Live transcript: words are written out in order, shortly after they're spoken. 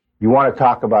You want to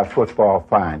talk about football,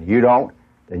 fine. You don't,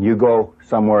 then you go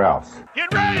somewhere else.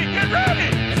 Get ready! Get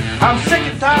ready! I'm sick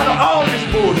and tired of all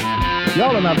this bullshit.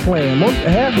 Y'all are not playing.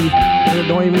 Half of you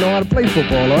don't even know how to play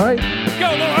football, all right? Go,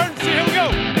 Lord! Here we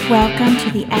go! Welcome to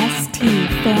the ST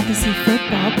Fantasy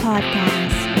Football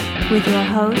Podcast with your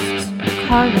hosts,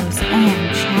 Carlos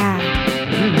and Chad.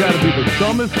 You've got to be the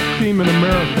dumbest team in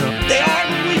America. They are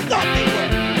what we thought they were,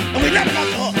 and we never got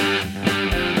the hook.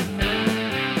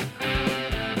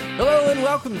 Hello and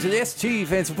welcome to the ST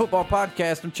Fantasy Football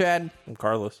Podcast. I'm Chad. I'm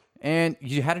Carlos. And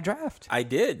you had a draft. I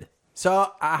did.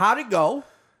 So how'd it go?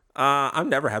 I'm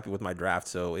never happy with my draft,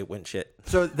 so it went shit.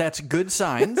 So that's good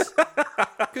signs.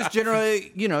 Because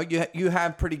generally, you know, you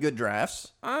have pretty good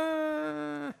drafts.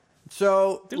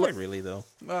 So Do I really, though?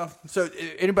 Well, so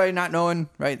anybody not knowing,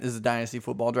 right? This is a Dynasty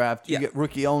Football Draft. You get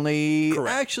rookie only.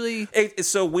 Correct. Actually.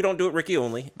 So we don't do it rookie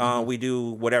only. We do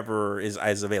whatever is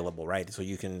available, right? So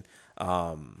you can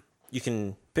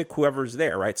pick whoever's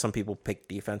there, right? Some people pick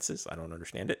defenses. I don't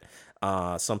understand it.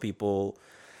 Some people...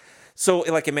 So,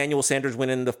 like Emmanuel Sanders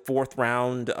went in the fourth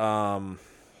round.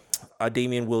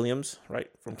 Damian Williams, right,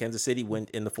 from Kansas City, went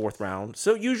in the fourth round.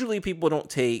 So usually people don't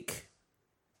take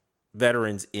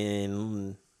veterans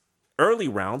in early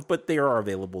rounds, but they are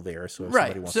available there. So if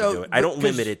somebody wants to do it, I don't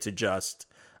limit it to just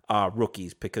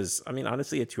rookies because, I mean,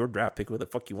 honestly, it's your draft. Pick what the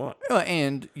fuck you want.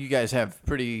 And you guys have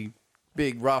pretty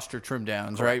big roster trim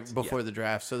downs, Correct. right, before the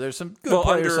draft. So there's some good Well,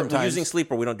 players sometimes. using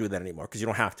Sleeper, we don't do that anymore because you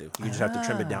don't have to. You just have to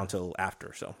trim it down till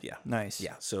after. So yeah, Nice.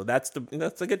 Yeah, so that's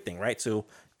a good thing, right? So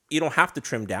you don't have to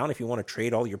trim down if you want to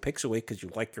trade all your picks away because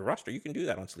you like your roster. You can do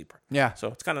that on Sleeper. Yeah. So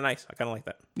it's kind of nice. I kind of like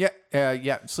that.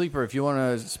 Yeah. Sleeper, if you want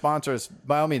to sponsor us,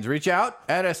 by all means, reach out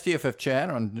at STFF Chat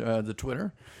on the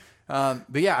Twitter. But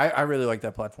yeah, I really like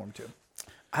that platform too.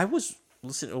 I was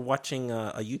watching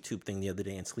a YouTube thing the other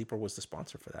day, and Sleeper was the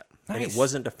sponsor for that. Nice. And it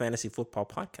wasn't a fantasy football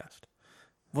podcast.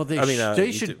 Well, they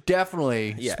YouTube. should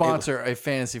definitely sponsor a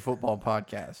fantasy football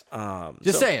podcast.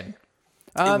 Just saying.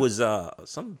 It was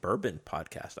some bourbon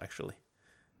podcast, actually.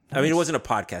 Nice. I mean, it wasn't a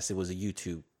podcast. It was a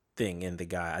YouTube thing, and the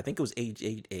guy, I think it was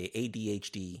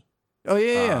ADHD. Oh,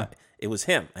 yeah. It was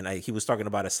him, and he was talking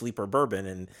about a Sleeper bourbon,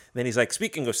 and then he's like,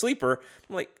 speaking of Sleeper,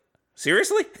 I'm like,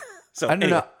 seriously? So I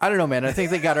don't know, man. I think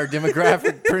they got our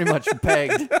demographic pretty much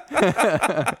pegged.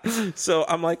 So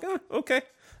I'm like, okay.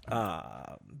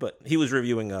 But he was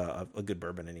reviewing a good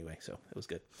bourbon anyway, so it was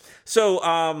good. So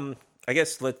I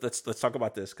guess let's talk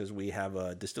about this because we have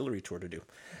a distillery tour to do.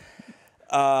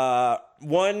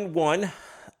 1-1,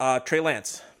 Trey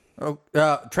Lance. Oh,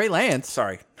 Trey Lance.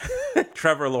 Sorry,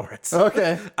 Trevor Lawrence.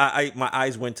 Okay. My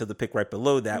eyes went to the pick right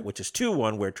below that, which is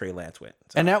 2-1, where Trey Lance went.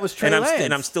 So, and that was Trey Lance.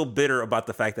 And I'm still bitter about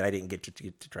the fact that I didn't get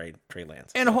to trade Trey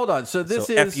Lance. And hold on, so this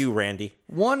is F you, Randy.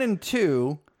 1 and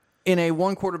 2 in a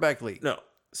one quarterback league. No,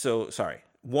 so sorry.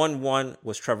 1-1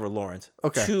 was Trevor Lawrence.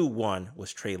 Okay. 2-1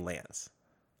 was Trey Lance.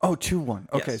 Oh,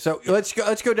 2-1. Okay, Yes. so let's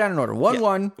go down in order.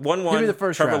 1-1. 1-1. Give me the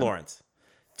first Trevor round. Lawrence.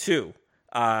 2,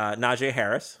 Najee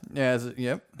Harris. Yeah.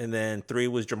 Yep. And then 3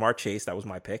 was Jamar Chase. That was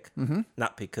my pick. Mm-hmm.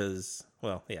 Not because,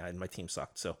 well, yeah, and my team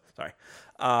sucked. So sorry.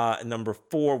 Number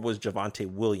 4 was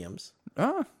Javonte Williams.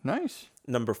 Oh, nice.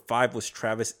 Number 5 was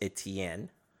Travis Etienne,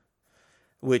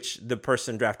 which the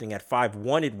person drafting at 5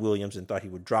 wanted Williams and thought he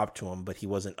would drop to him, but he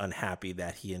wasn't unhappy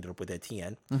that he ended up with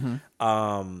Etienne.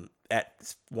 Mm-hmm.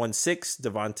 At 1-6,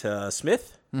 Devonta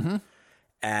Smith. Mm-hmm.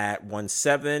 At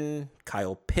 1-7,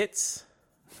 Kyle Pitts.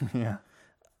 Yeah.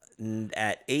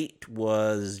 At 8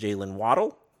 was Jalen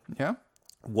Waddle. Yeah.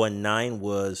 1-9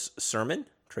 was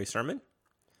Trey Sermon.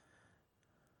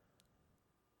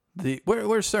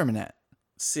 Where's Sermon at?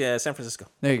 San Francisco.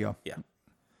 There you go. Yeah.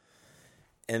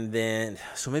 And then,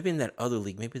 so maybe in that other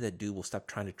league, maybe that dude will stop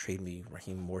trying to trade me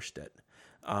Raheem Morstead.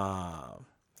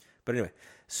 But anyway,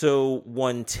 so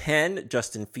 1-10,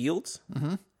 Justin Fields.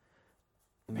 Mm-hmm.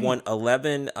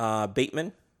 1-11,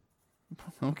 Bateman.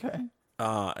 Okay.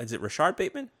 Is it Rashard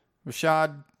Bateman?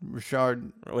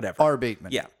 Rashard, whatever. R.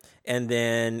 Bateman. Yeah. And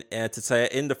then to say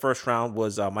in the first round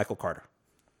was Michael Carter.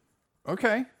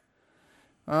 Okay.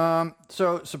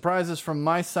 So surprises from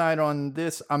my side on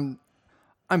this. I'm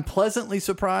pleasantly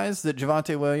surprised that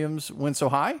Javonte Williams went so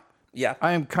high. Yeah.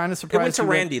 I am kind of surprised. It went to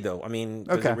Randy, though. I mean,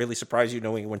 does it really surprise you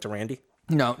knowing it went to Randy?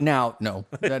 No.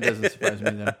 That doesn't surprise me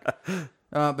then.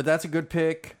 But that's a good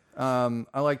pick. I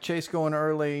like Chase going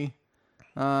early.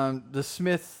 The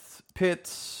Smith,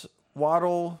 Pitts,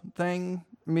 Waddle thing.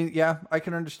 I mean, yeah, I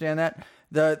can understand that.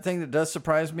 The thing that does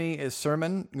surprise me is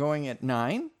Sermon going at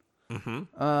 9.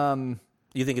 Mm-hmm.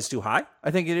 You think it's too high?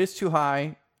 I think it is too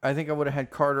high. I think I would have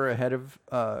had Carter ahead of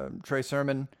Trey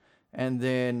Sermon, and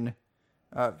then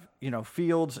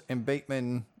Fields and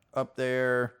Bateman up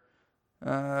there.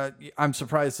 I'm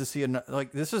surprised to see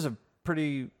this is a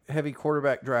pretty heavy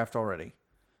quarterback draft already.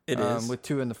 It is with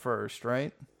 2 in the first,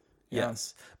 right? Yeah.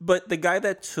 Yes, but the guy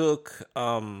that took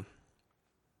number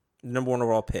 1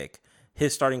 overall pick,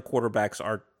 his starting quarterbacks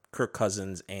are Kirk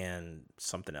Cousins and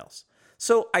something else.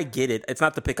 So I get it. It's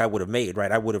not the pick I would have made,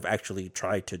 right? I would have actually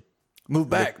tried to move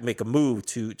back, make a move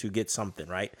to get something,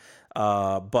 right?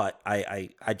 But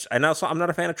and also I'm not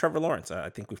a fan of Trevor Lawrence. I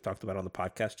think we've talked about it on the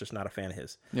podcast. Just not a fan of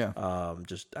his. Yeah.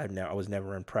 I was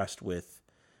never impressed with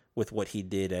what he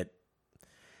did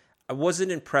I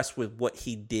wasn't impressed with what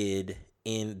he did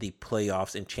in the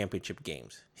playoffs and championship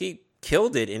games. He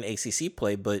killed it in ACC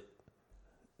play, but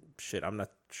shit, I'm not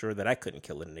sure that I couldn't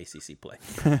kill it in ACC play.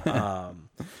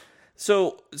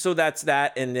 So that's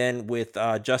that. And then with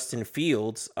Justin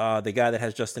Fields, the guy that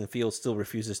has Justin Fields still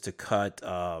refuses to cut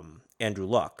Andrew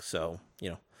Luck. So,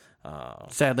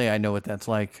 sadly, I know what that's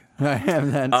like. I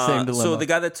have that same dilemma. So the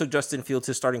guy that took Justin Fields,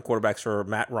 his starting quarterbacks are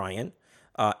Matt Ryan,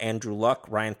 Andrew Luck,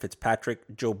 Ryan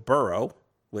Fitzpatrick, Joe Burrow,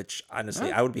 which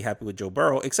honestly, I would be happy with Joe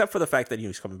Burrow, except for the fact that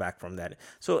he's coming back from that.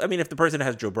 So, I mean, if the person that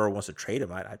has Joe Burrow wants to trade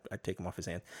him, I'd take him off his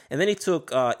hands. And then he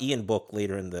took Ian Book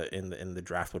later in the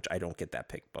draft, which I don't get that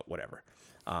pick, but whatever.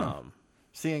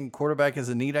 Seeing quarterback as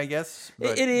a need, I guess.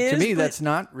 But it is. To me, that's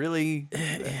not really.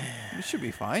 It should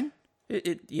be fine.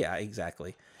 Yeah,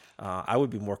 exactly. I would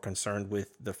be more concerned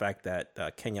with the fact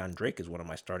that Kenyon Drake is one of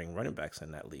my starting running backs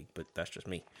in that league, but that's just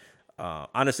me.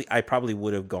 Honestly, I probably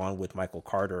would have gone with Michael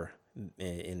Carter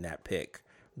in that pick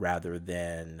rather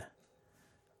than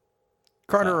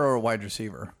Carter or a wide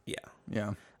receiver.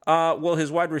 Yeah. Well,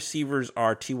 his wide receivers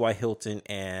are T.Y. Hilton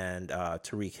and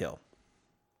Tyreek Hill.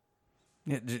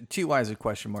 Yeah, T.Y. is a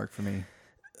question mark for me.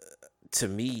 To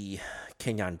me,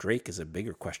 Kenyon Drake is a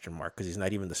bigger question mark because he's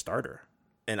not even the starter.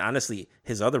 And honestly,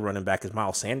 his other running back is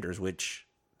Miles Sanders, which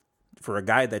for a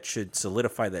guy that should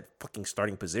solidify that fucking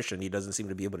starting position, he doesn't seem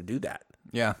to be able to do that.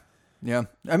 Yeah.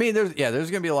 I mean, there's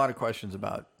going to be a lot of questions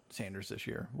about Sanders this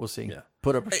year. We'll see. Yeah.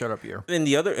 Put up or shut up year. And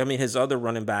his other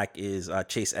running back is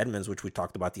Chase Edmonds, which we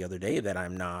talked about the other day. That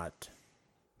I'm not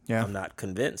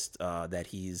convinced that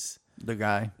he's the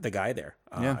guy there.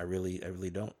 I really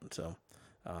don't. So,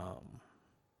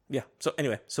 yeah. So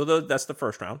anyway, that's the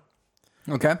first round.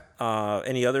 Okay.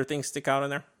 Any other things stick out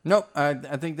in there? Nope. I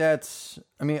think that's.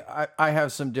 I mean, I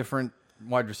have some different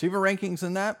wide receiver rankings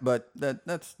than that, but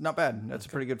that's not bad. That's a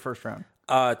pretty good first round.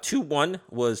 2-1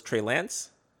 was Trey Lance.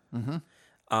 Mm-hmm.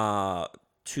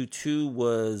 2-2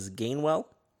 was Gainwell.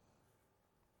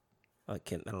 I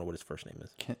don't know what his first name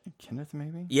is. Kenneth,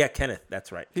 maybe? Yeah, Kenneth.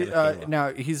 That's right.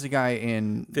 Now, he's the guy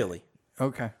in Philly.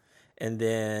 Okay. And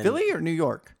then Philly or New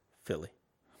York? Philly.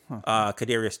 Huh.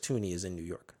 Kadarius Toney is in New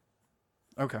York.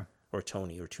 Okay. Or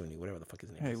Tony or Tooney, whatever the fuck his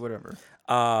name is. Hey, whatever.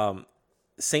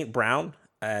 St. Brown.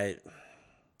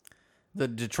 The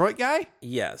Detroit guy?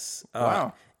 Yes.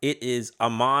 Wow. It is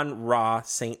Amon-Ra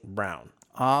St. Brown.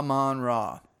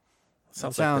 Amon-Ra.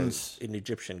 Sounds like an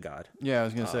Egyptian god. Yeah, I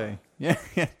was going to say. Yeah.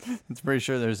 It's pretty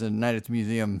sure there's a Night at the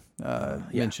Museum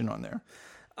mention on there.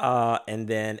 And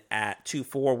then at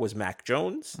 2-4 was Mac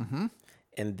Jones. Mm-hmm.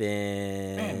 And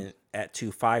then at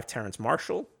 2-5, Terrence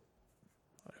Marshall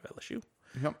of LSU.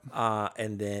 Yep.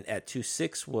 And then at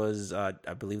 2-6 was, I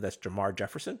believe that's Jamar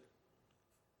Jefferson.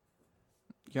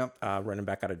 Yep. Running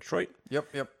back out of Detroit.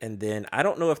 Yep. And then I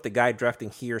don't know if the guy drafting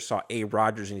here saw A.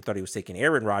 Rodgers and he thought he was taking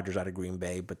Aaron Rodgers out of Green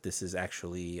Bay, but this is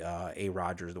actually A.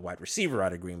 Rodgers, the wide receiver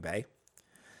out of Green Bay.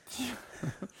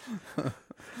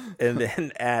 And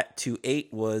then at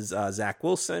 2-8 was Zach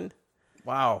Wilson.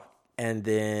 Wow. And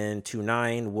then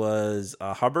 2-9 was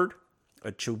Hubbard,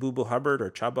 Chububu Hubbard or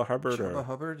Chubba Hubbard. Chubba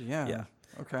Hubbard, yeah.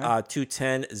 Okay.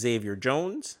 2-10 Xavier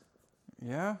Jones.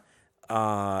 Yeah.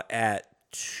 At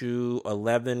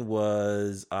 2-11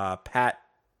 was Pat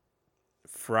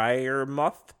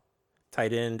Freiermuth,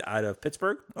 tight end out of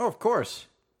Pittsburgh. Oh, of course.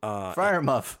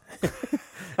 Freiermuth.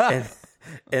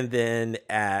 and then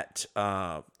at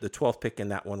the 12th pick in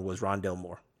that one was Rondale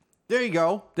Moore. There you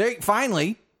go.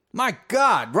 Finally. My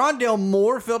God. Rondale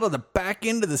Moore fell to the back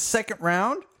end of the second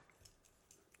round.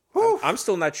 I'm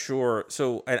still not sure.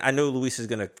 So I know Luis is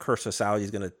going to curse us out.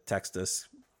 He's going to text us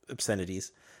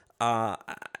obscenities.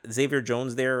 Xavier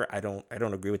Jones there, I don't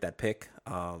agree with that pick.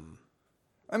 I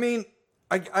mean,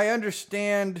 I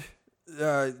understand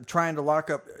trying to lock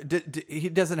up. He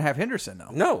doesn't have Henderson, though.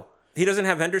 No, he doesn't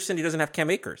have Henderson. He doesn't have Cam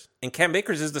Akers. And Cam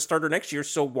Akers is the starter next year,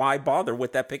 so why bother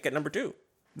with that pick at number 2?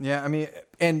 Yeah, I mean,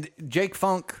 and Jake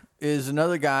Funk is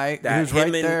another guy who's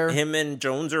right there. Him and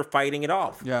Jones are fighting it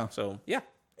off. Yeah. So, yeah.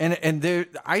 And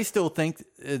I still think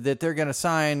that they're going to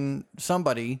sign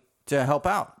somebody to help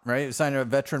out, right? Sign a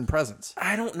veteran presence.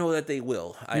 I don't know that they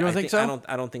will. You don't think so?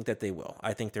 I don't think that they will.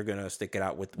 I think they're going to stick it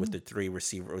out with the three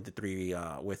receiver, or the three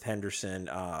with Henderson,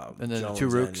 And then the Jones, two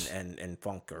rooks. and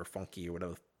Funk or Funky or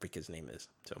whatever the freak his name is.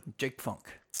 So Jake Funk.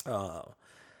 I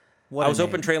was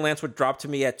hoping Trey Lance would drop to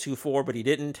me at 2-4, but he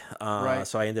didn't. Right.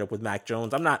 So I ended up with Mac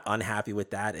Jones. I'm not unhappy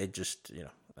with that. It just,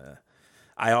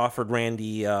 I offered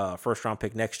Randy first round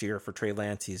pick next year for Trey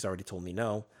Lance. He's already told me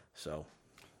no. So,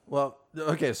 Well,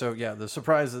 okay, so yeah, the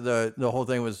surprise of the whole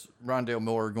thing was Rondale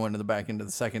Moore going to the back end of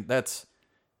the second. That's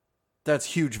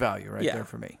huge value right there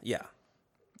for me. Yeah.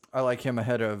 I like him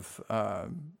ahead of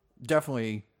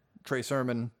definitely Trey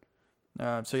Sermon.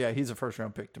 So yeah, he's a first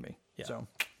round pick to me. Yeah. So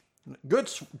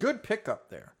good pickup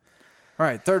there. All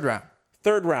right, third round.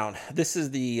 Third round. This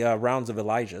is the rounds of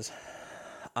Elijah's.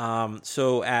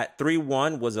 So at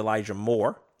 3-1 was Elijah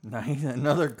Moore. Nice,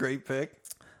 another great pick.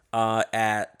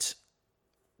 At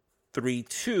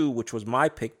 3-2, which was my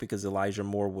pick because Elijah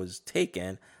Moore was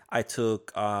taken, I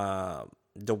took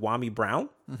Dewami Brown,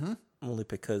 only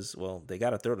because, well, they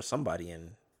got to throw to somebody,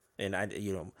 and I,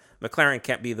 McLaren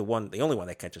can't be the only one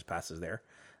that catches passes there.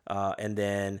 And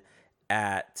then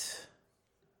at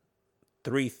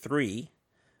 3-3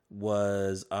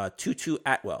 was Tutu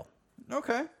Atwell,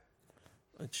 Okay.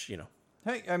 which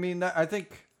Hey, I mean, I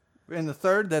think in the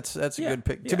third, that's a good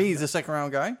pick. To me, he's a second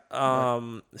round guy.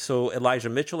 So Elijah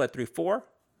Mitchell at 3-4,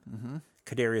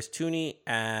 Kadarius Toney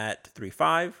at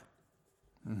 3-5,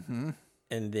 and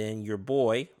then your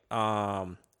boy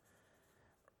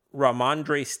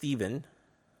Ramondre Steven.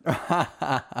 Okay,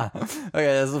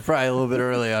 that's probably a little bit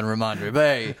early on Ramondre, but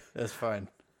hey, that's fine.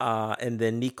 And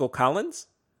then Nico Collins,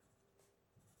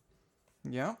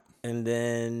 Yeah. and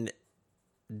then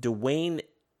Dwayne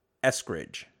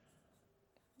Eskridge,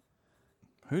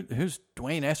 Who's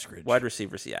Dwayne Eskridge? wide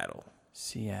receiver, Seattle.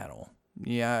 Seattle.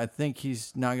 Yeah, I think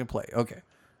he's not going to play. Okay.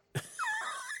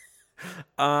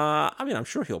 I mean, I'm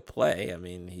sure he'll play. I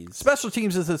mean, he's Special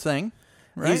teams is his thing,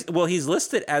 right? he's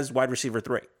listed as wide receiver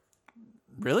 3.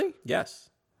 Really? Yes.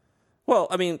 Well,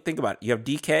 I mean, think about it. You have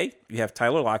DK, you have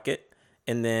Tyler Lockett,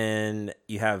 and then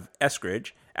you have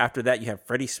Eskridge. After that, you have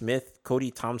Freddie Smith,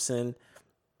 Cody Thompson,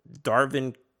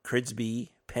 Darvin Cridsby,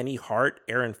 Penny Hart,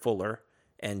 Aaron Fuller,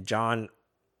 and John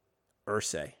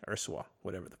Ursua,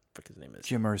 whatever the frick his name is.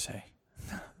 Jim Irsay.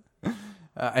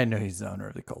 I know he's the owner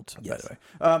of the Colts, Yes. by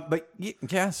the way. But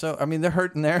yeah, so, I mean, they're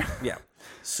hurting there. Yeah.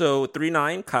 So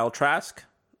 3-9, Kyle Trask.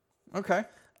 Okay.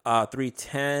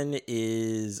 3-10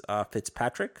 is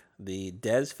Fitzpatrick, the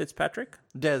Dez Fitzpatrick.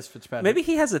 Dez Fitzpatrick. Maybe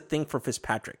he has a thing for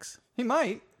Fitzpatricks. He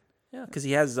might. Yeah, because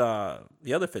he has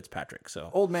the other Fitzpatrick. So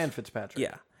Old man Fitzpatrick.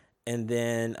 yeah. And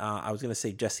then I was going to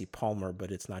say Jesse Palmer,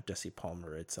 but it's not Jesse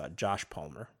Palmer. It's Josh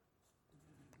Palmer.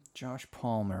 Josh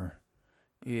Palmer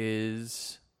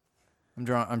is...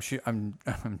 I'm shooting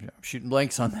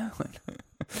blanks on that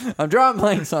one. I'm drawing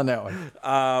blanks on that one.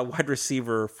 Wide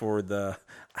receiver for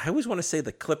I always want to say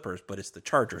the Clippers, but it's the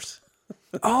Chargers.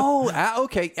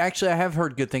 Okay. Actually, I have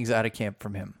heard good things out of camp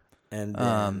from him. And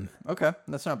then, Okay,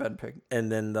 that's not a bad pick.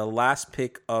 and then the last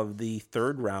pick of the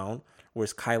third round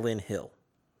was Kylan Hill.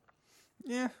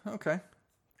 Yeah, okay.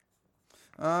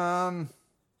 Yeah,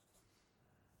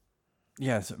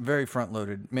 it's very front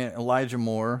loaded. Man, Elijah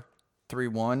Moore,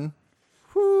 3-1.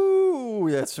 Whoo,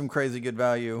 that's some crazy good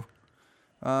value.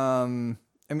 I mean,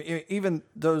 even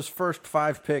those first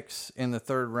 5 picks in the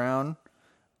third round,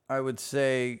 I would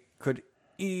say could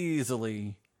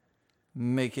easily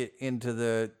make it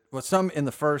into some in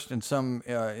the first and some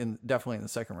definitely in the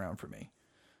second round for me.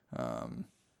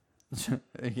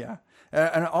 Yeah.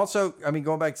 And also, I mean,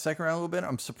 going back to the second round a little bit,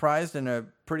 I'm surprised in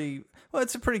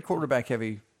it's a pretty quarterback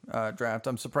heavy draft.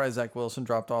 I'm surprised Zach Wilson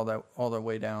dropped all the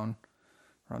way down.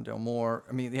 Rondale Moore.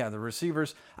 I mean, yeah, the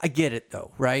receivers. I get it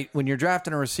though, right? When you're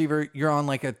drafting a receiver, you're on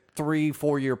like a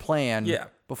 3-4 year plan. Yeah.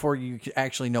 Before you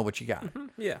actually know what you got.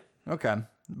 Yeah. Okay.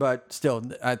 But still,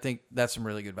 I think that's some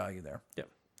really good value there.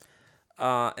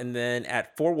 Yeah. And then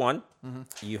at 4-1,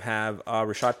 you have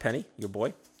Rashad Penny, your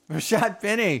boy. Rashad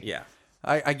Penny. Yeah.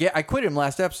 I quit him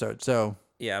last episode, so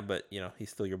Yeah, but, he's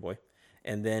still your boy.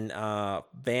 And then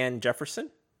Van Jefferson.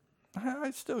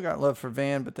 I still got love for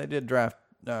Van, but they did draft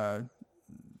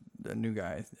the new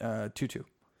guy, Tutu.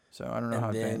 So I don't know how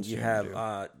And then Van's you doing.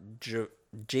 have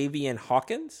Javian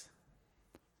Hawkins.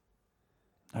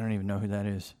 I don't even know who that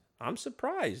is. I'm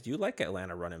surprised. You like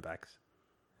Atlanta running backs.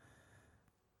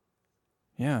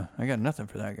 Yeah, I got nothing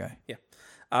for that guy. Yeah.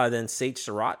 Then Sage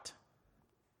Surratt,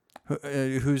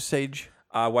 Who's Sage?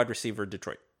 wide receiver,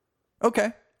 Detroit.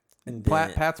 Okay. And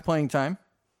then, Pat's playing time.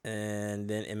 and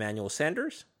then Emmanuel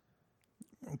Sanders.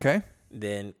 Okay.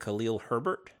 Then Khalil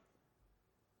Herbert.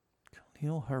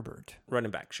 Khalil Herbert.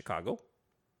 Running back, Chicago.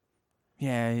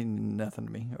 Yeah, nothing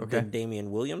to me. Okay. Then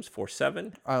Damian Williams,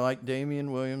 4.7. I like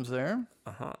Damian Williams there.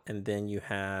 And then you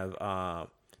have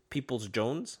Peoples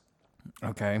Jones.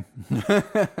 Okay.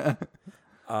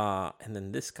 And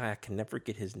then this guy, I can never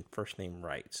get his first name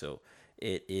right. So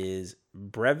it is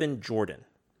Brevin Jordan.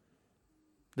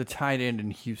 The tight end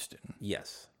in Houston.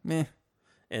 Yes. Meh.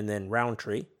 And then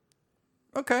Roundtree.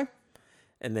 Okay.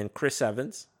 And then Chris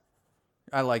Evans.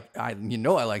 I like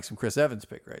some Chris Evans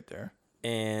pick right there.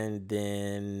 And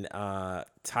then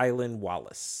Tylan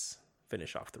Wallace.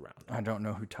 Finish off the round. I don't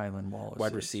know who Tylan Wallace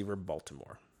Wide is. receiver,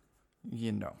 Baltimore.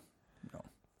 No.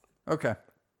 Okay.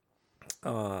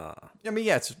 I mean,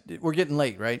 yeah, we're getting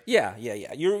late, right? Yeah.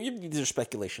 These are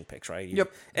speculation picks, right?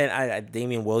 Yep. And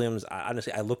Damian Williams,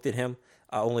 honestly, I looked at him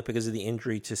only because of the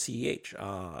injury to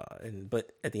CEH.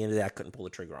 But at the end of that, I couldn't pull the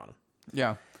trigger on him.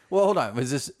 Yeah. Well, hold on.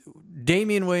 Was this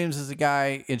Damian Williams is the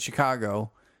guy in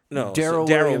Chicago? No,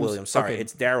 Darryl Williams. Sorry, Okay.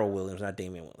 it's Darryl Williams, not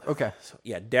Damian Williams. Okay. So,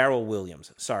 yeah, Darryl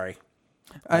Williams. Sorry.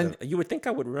 And You would think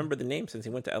I would remember the name since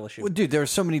he went to LSU. well, dude, there are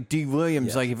so many D. Williams.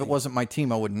 Yeah. Like, if it wasn't my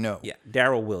team, I wouldn't know. Yeah,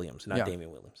 Darryl Williams, not Yeah.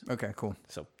 Damian Williams. Okay, cool.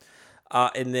 So,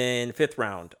 and then 5th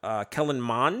round, Kellen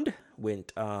Mond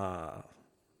went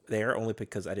there only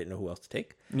because I didn't know who else to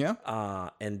take. Yeah.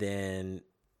 And then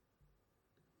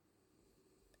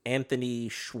Anthony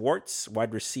Schwartz,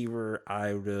 wide receiver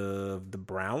out of the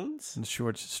Browns. And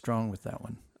Schwartz is strong with that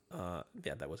one.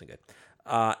 Yeah, that wasn't good.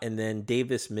 And then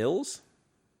Davis Mills,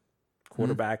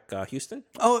 quarterback, Houston.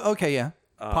 Oh, okay, yeah.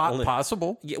 only-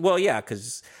 Possible. Yeah,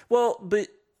 but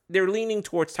they're leaning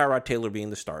towards Tyrod Taylor being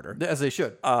the starter. As they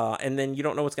should. And then you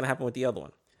don't know what's going to happen with the other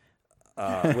one.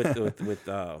 With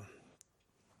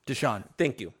Deshaun.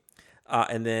 thank you.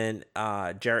 And then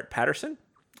Jarrett Patterson.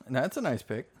 That's a nice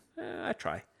pick. I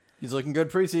try. He's looking good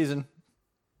preseason.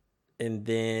 And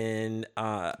then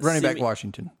Running back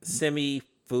Washington. Semi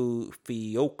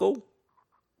Fioco,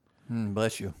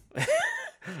 Bless you.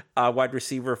 wide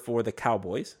receiver for the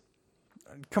Cowboys.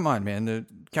 Come on, man. The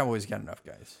Cowboys got enough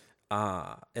guys.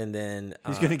 And then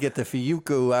He's going to get the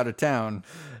Fiuco out of town.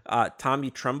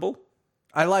 Tommy Tremble.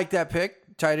 I like that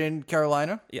pick. Tight end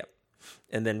Carolina. Yep.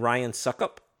 And then Ryan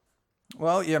Suckup,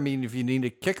 Well, yeah, I mean, if you need a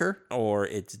kicker. or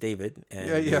it's David, and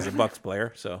Yeah. he's a Bucks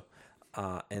player. So,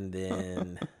 and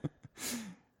then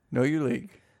Know your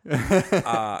league.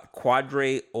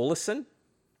 Quadre Olison.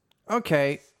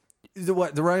 Okay. The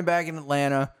running back in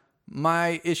Atlanta.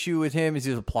 My issue with him is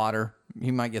he's a plotter.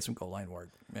 He might get some goal line work.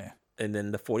 Yeah. And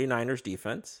then the 49ers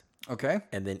defense. Okay.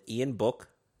 And then Ian Book.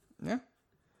 Yeah.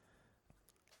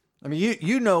 I mean,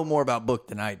 you know more about Book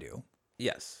than I do.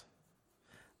 Yes.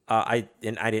 I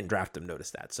didn't draft him,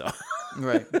 notice that. So,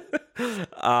 Right.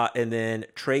 and then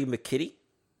Trey McKitty.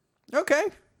 Okay.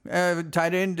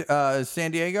 Tight end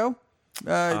San Diego.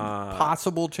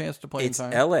 Possible chance to play It's in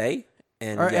time. L.A.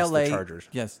 and Or yes, LA. the Chargers.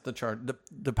 Yes,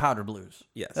 the Powder Blues.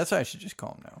 Yes. That's what I should just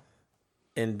call them now.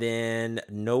 And then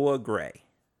Noah Gray.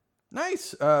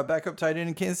 Nice. Backup tight end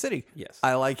in Kansas City. Yes.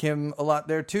 I like him a lot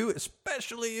there too,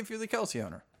 especially if you're the Kelsey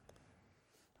owner.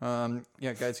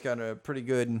 Yeah, guy's got a pretty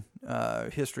good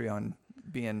history on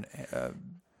being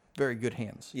very good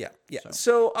hands. Yeah.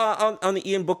 So on the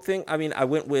Ian Book thing, I mean, I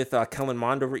went with Kellen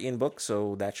Mond over Ian Book,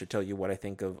 so that should tell you what I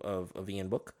think of Ian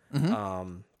Book.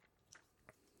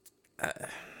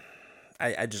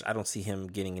 I don't see him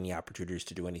getting any opportunities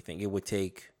to do anything. It would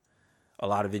take a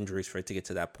lot of injuries for it to get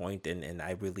to that point, and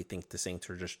I really think the Saints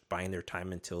are just buying their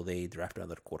time until they draft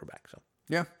another quarterback. So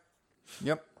Yeah.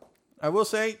 Yep. I will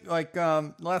say, like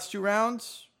last 2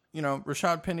 rounds,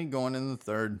 Rashad Penny going in the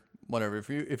 3rd, whatever.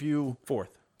 If you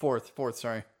fourth,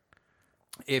 sorry.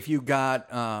 If you got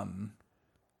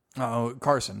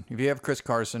Carson, if you have Chris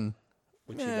Carson,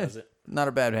 which he doesn't. not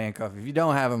a bad handcuff. If you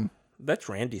don't have him, That's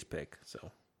Randy's pick.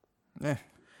 So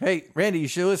hey, Randy, you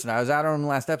should listen. I was out on the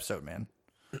last episode, man.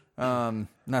 Not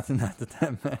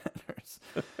that matters.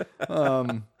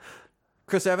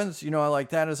 Chris Evans, I like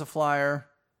that as a flyer.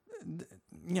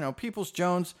 Peoples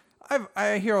Jones.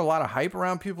 I hear a lot of hype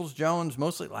around Peoples Jones.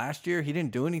 Mostly last year, he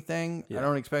didn't do anything. I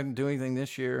don't expect him to do anything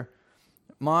this year.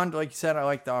 Mond, like you said, I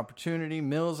like the opportunity.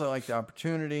 Mills, I like the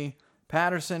opportunity.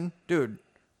 Patterson, dude,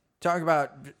 talk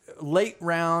about late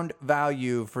round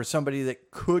value for somebody that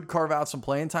could carve out some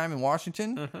playing time in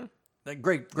Washington.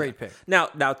 Great pick. now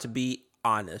to be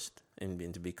honest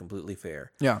and to be completely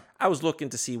fair, I was looking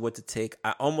to see what to take.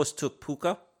 I almost took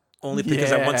Puka only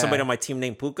because I want somebody on my team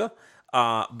named Puka.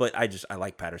 But I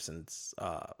like Patterson's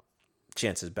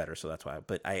chances better, so that's why.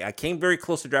 But I came very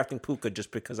close to drafting Puka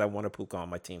just because I want a Puka on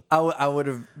my team. I would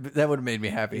have. That would have made me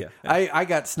happy. Yeah. I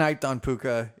got sniped on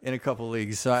Puka in a couple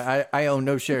leagues, so I own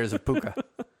no shares of Puka.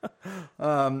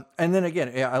 And then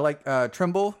again, yeah, I like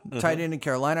Trimble, tight end in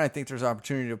Carolina. I think there's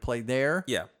opportunity to play there.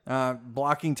 Yeah.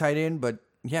 Blocking tight end, but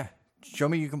yeah, show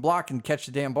me you can block and catch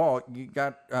the damn ball. You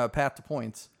got path to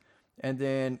points. And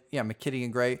then, yeah, McKitty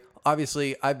and Gray.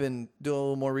 Obviously, I've been doing a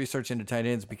little more research into tight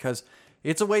ends because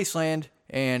it's a wasteland.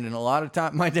 And in a lot of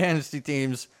time, my dynasty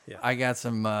teams, I got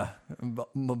some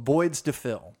voids to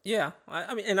fill. Yeah,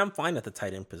 I mean, and I'm fine at the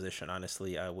tight end position,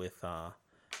 honestly,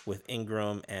 with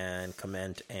Ingram and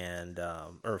Clement and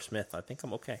Irv Smith. I think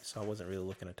I'm okay, so I wasn't really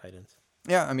looking at tight ends.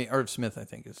 Yeah, I mean, Irv Smith, I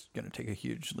think, is going to take a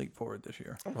huge leap forward this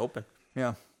year. I'm hoping.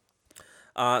 Yeah.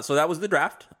 So that was the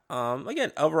draft.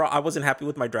 Again, overall, I wasn't happy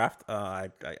with my draft.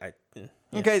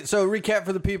 Okay, so recap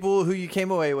for the people who you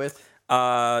came away with.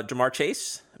 Jamar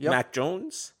Chase, Yep. Mac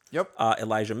Jones, Yep.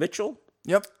 Elijah Mitchell,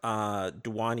 Yep.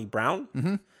 Duwani Brown,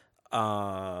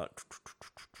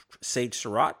 Sage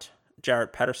Surratt,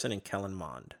 Jarrett Patterson, and Kellen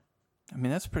Mond. I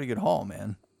mean, that's a pretty good haul,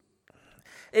 man.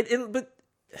 But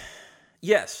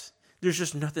yes, there's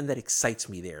just nothing that excites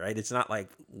me there, right? It's not like,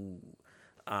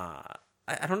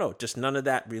 I don't know, just none of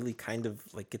that really kind of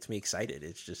like gets me excited.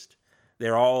 It's just,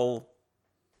 they're all,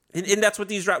 and that's what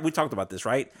these drafts, we talked about this,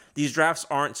 right? These drafts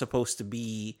aren't supposed to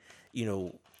be,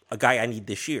 a guy I need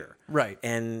this year. Right.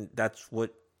 And that's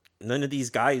what, none of these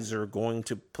guys are going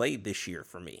to play this year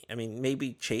for me. I mean,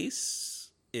 maybe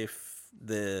Chase, if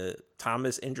the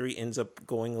Thomas injury ends up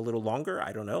going a little longer,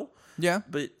 I don't know. Yeah.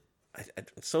 But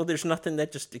so there's nothing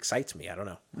that just excites me. I don't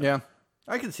know. Yeah.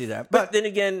 I can see that. But then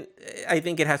again, I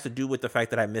think it has to do with the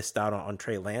fact that I missed out on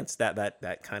Trey Lance.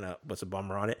 That kind of was a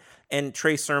bummer on it. And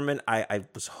Trey Sermon, I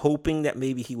was hoping that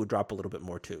maybe he would drop a little bit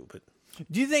more too. But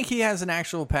do you think he has an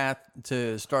actual path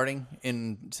to starting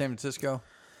in San Francisco?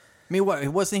 I mean,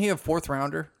 wasn't he a 4th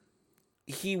rounder?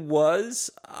 he was.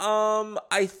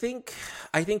 I think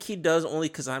he does only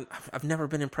because I've never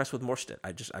been impressed with Morstead.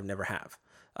 I've never have.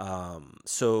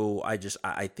 So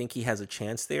I think he has a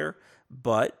chance there,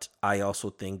 but I also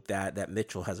think that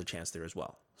Mitchell has a chance there as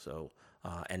well. So,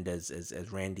 and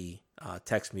as Randy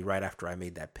texted me right after I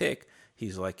made that pick,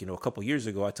 he's like, a couple years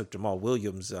ago I took Jamal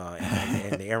Williams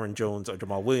and Aaron Jones or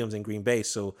Jamal Williams in Green Bay.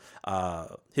 So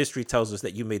history tells us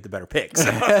that you made the better picks.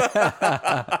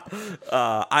 I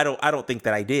don't think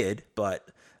that I did, but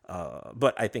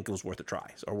I think it was worth a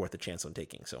try or worth a chance on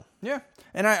taking. So yeah,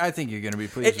 and I think you're going to be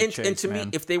pleased with Chase, and to me,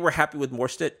 if they were happy with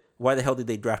Morstead, why the hell did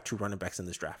they draft 2 running backs in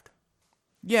this draft?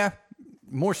 Yeah,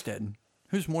 Morstead.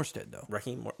 Who's Morstead though?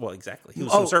 Raheem. Well, exactly. He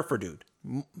was some surfer dude.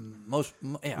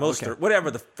 Mostert, whatever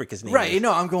the frick his name right, is.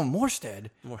 I'm going Morstead.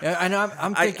 And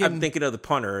I'm thinking... I'm thinking of the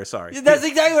punter, sorry. That's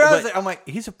exactly what I was saying. I'm like,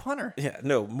 he's a punter. Yeah,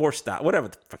 no, Morstead, whatever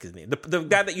the fuck his name. The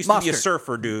guy that used to be a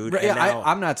surfer dude. Right, and now,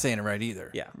 I'm not saying it right either.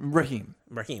 Yeah. Raheem,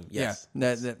 yes.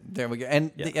 Yeah, there we go.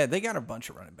 And they got a bunch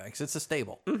of running backs. It's a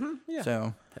stable. Mm-hmm, yeah.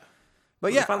 So,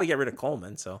 but well, they finally get rid of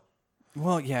Coleman, so...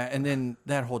 Well, yeah, and then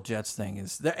that whole Jets thing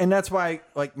is... And that's why,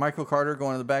 like, Michael Carter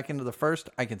going to the back end of the first,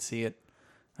 I can see it.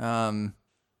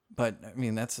 But, I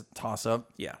mean, that's a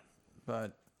toss-up. Yeah.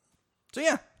 But, so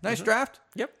yeah, nice draft.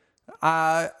 Yep.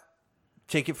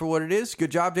 Take it for what it is.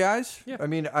 Good job, guys. Yeah. I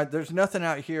mean, there's nothing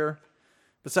out here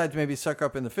besides maybe suck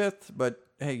up in the 5th, but,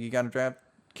 hey, you got to draft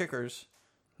kickers.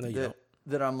 No, you don't.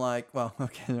 That I'm like, well,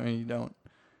 okay, no, you don't.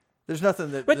 There's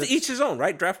nothing that... But to each his own,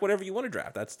 right? Draft whatever you want to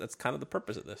draft. That's kind of the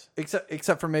purpose of this.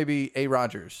 Except for maybe A.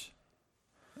 Rodgers.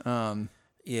 Yeah,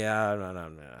 no.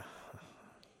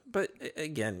 But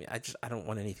again, I don't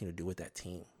want anything to do with that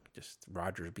team. Just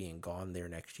Rodgers being gone there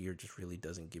next year just really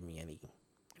doesn't give me any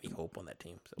hope on that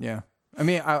team. So. Yeah. I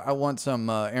mean, I want some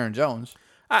Aaron Jones.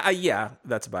 Yeah,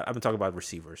 that's about it. I've been talking about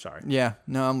receivers, sorry. Yeah,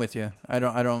 no, I'm with you. I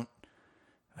don't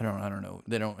know.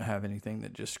 They don't have anything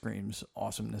that just screams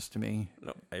awesomeness to me.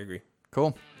 No, I agree.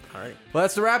 Cool. All right. Well,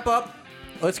 that's the wrap up.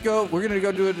 Let's go. We're going to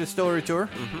go do a distillery tour.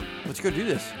 Mm-hmm. Let's go do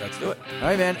this. Let's do it. All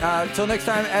right, man. Until next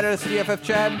time, at SDFF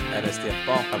Chad. At SDF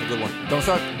Ball. Have a good one. Don't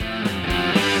suck.